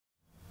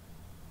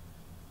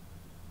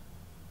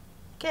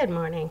Good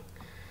morning.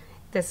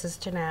 This is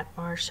Jeanette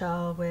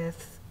Marshall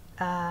with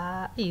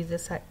you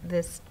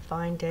this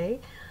fine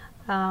day.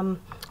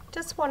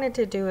 Just wanted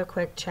to do a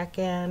quick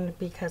check-in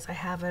because I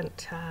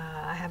haven't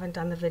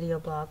done the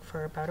video blog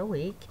for about a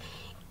week,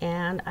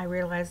 and I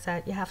realized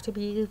that you have to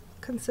be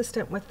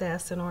consistent with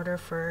this in order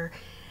for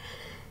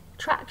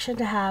traction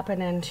to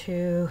happen and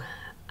to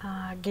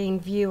gain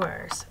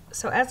viewers.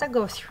 So as I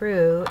go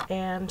through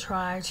and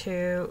try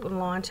to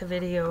launch a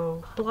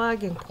video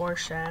blogging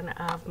portion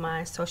of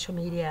my social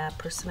media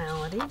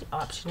personality,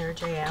 Optioneer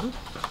JM,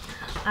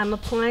 I'm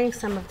applying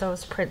some of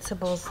those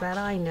principles that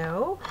I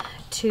know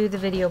to the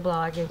video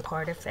blogging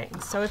part of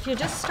things. So if you're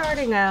just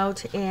starting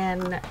out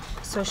in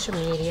social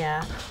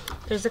media,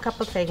 there's a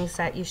couple things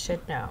that you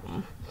should know.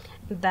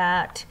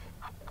 That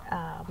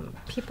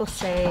people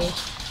say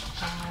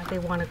they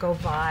want to go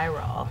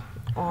viral,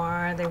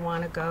 or they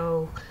want to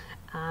go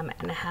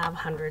and have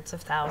hundreds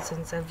of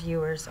thousands of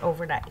viewers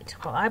overnight.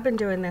 Well, I've been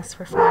doing this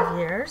for 5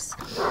 years.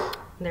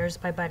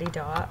 There's my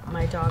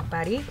dog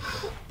Buddy.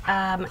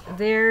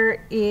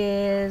 There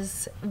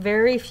is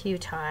very few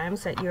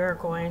times that you're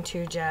going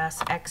to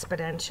just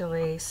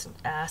exponentially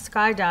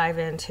skydive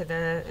into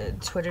the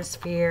Twitter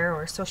sphere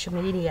or social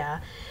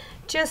media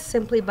just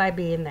simply by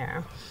being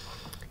there.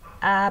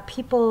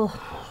 People,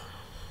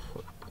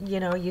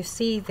 you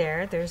see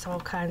there's all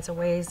kinds of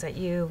ways that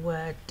you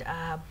would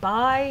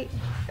buy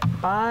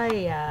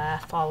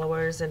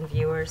followers and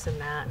viewers and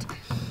that.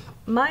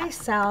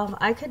 Myself,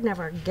 I could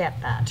never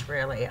get that,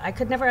 really. I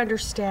could never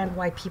understand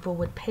why people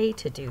would pay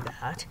to do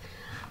that.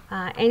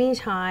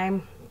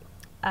 Anytime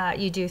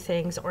you do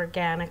things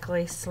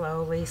organically,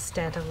 slowly,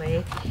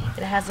 steadily,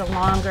 it has a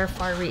longer,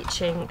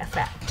 far-reaching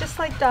effect. Just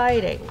like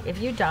dieting. If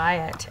you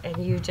diet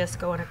and you just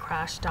go on a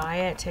crash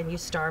diet and you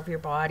starve your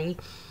body,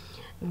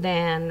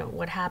 then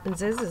what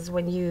happens is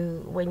when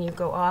you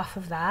go off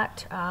of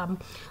that,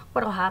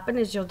 what'll happen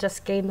is you'll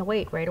just gain the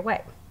weight right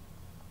away.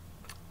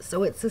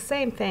 So it's the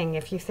same thing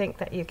if you think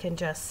that you can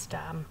just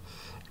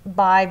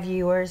buy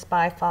viewers,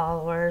 buy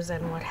followers,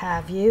 and what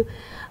have you.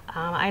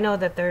 I know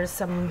that there's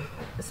some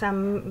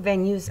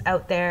venues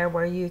out there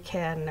where you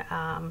can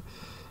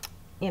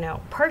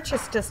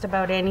purchase just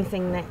about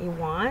anything that you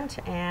want,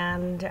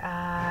 and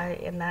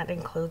that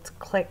includes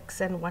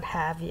clicks and what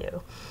have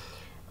you.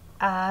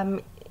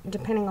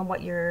 Depending on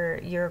what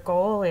your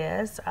goal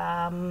is,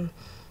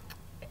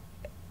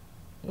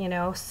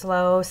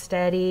 slow,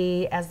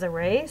 steady as the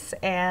race,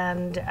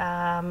 and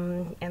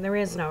there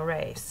is no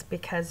race,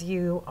 because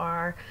you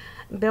are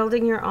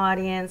building your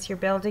audience, you're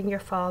building your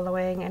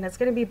following, and it's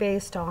going to be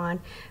based on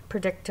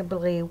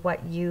predictably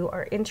what you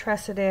are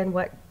interested in,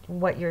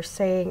 what you're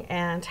saying,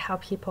 and how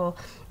people,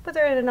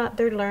 whether or not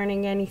they're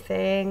learning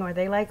anything, or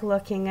they like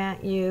looking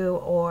at you,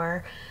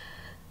 or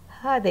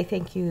they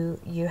think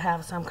you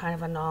have some kind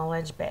of a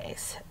knowledge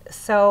base.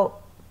 So,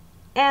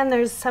 and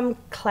there's some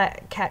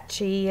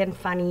catchy and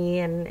funny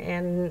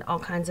and all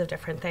kinds of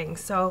different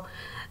things. So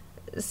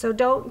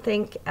don't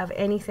think of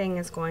anything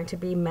as going to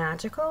be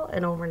magical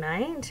and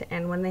overnight.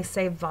 And when they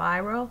say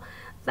viral,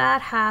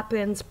 that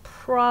happens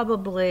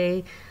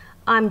probably,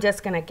 I'm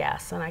just going to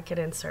guess, and I could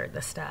insert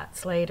the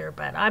stats later,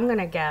 but I'm going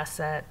to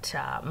guess at,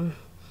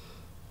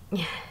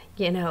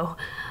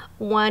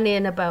 1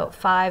 in about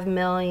 5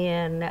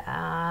 million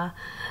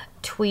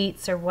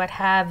tweets or what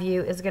have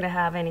you is going to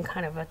have any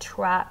kind of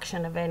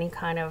attraction of any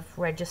kind of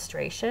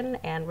registration,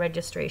 and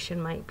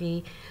registration might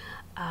be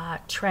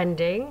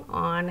trending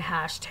on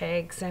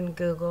hashtags and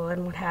Google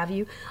and what have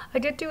you. I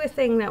did do a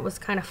thing that was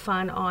kind of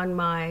fun on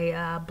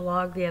my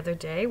blog the other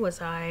day.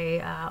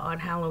 On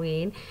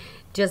Halloween,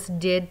 just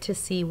did to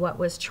see what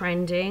was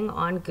trending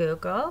on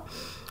Google,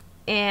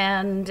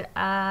 and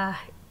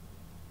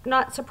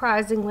not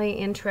surprisingly,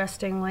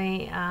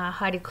 interestingly,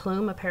 Heidi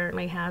Klum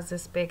apparently has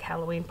this big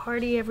Halloween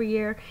party every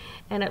year,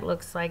 and it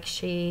looks like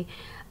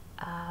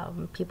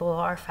people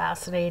are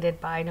fascinated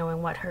by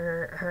knowing what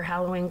her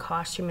Halloween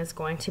costume is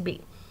going to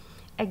be.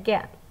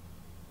 Again,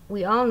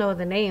 we all know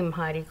the name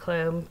Heidi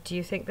Klum. Do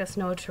you think this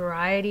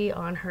notoriety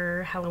on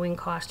her Halloween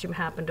costume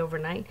happened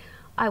overnight?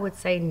 I would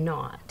say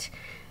not.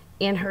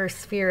 In her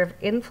sphere of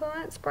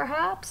influence,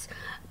 perhaps,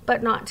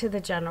 but not to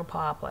the general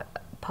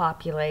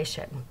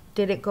population.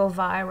 Did it go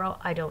viral?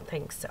 I don't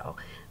think so.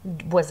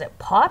 Was it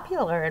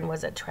popular and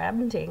was it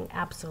trending?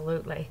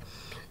 Absolutely.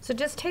 So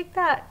just take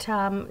that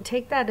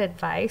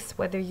advice.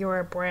 Whether you're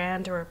a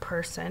brand or a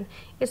person,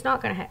 it's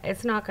not going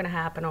to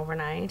happen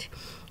overnight.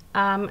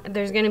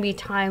 There's going to be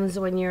times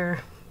when you're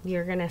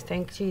going to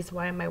think, geez,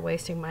 why am I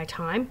wasting my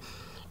time?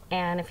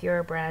 And if you're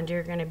a brand,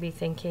 you're going to be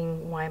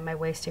thinking, why am I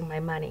wasting my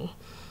money?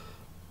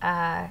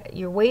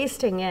 You're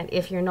wasting it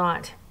if you're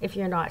not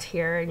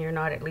here and you're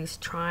not at least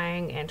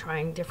trying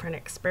different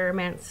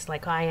experiments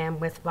like I am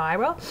with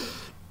viral,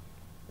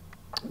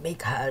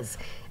 because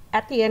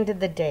at the end of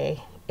the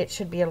day, it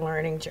should be a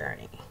learning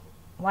journey.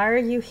 Why are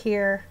you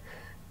here?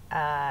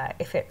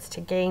 If it's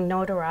to gain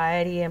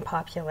notoriety and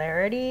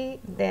popularity,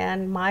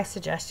 then my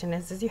suggestion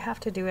is you have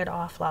to do it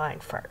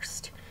offline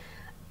first.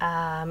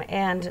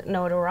 And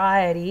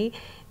notoriety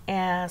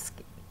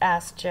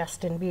ask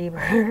Justin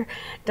Bieber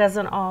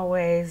doesn't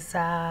always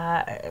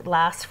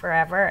last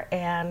forever,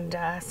 and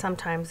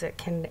sometimes it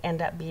can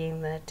end up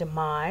being the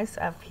demise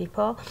of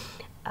people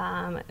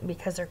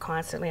because they're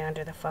constantly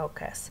under the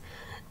focus.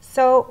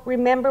 So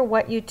remember,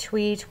 what you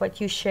tweet, what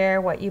you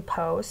share, what you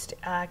post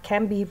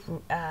can be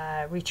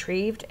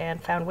retrieved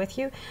and found with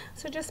you.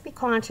 So just be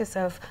conscious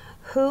of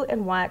who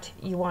and what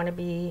you want to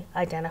be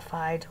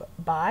identified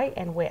by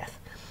and with.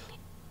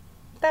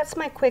 That's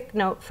my quick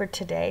note for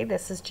today.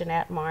 This is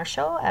Jeanette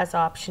Marshall as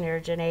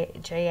Optioneer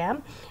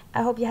JM.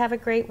 I hope you have a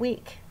great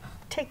week.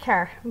 Take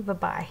care.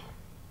 Bye-bye.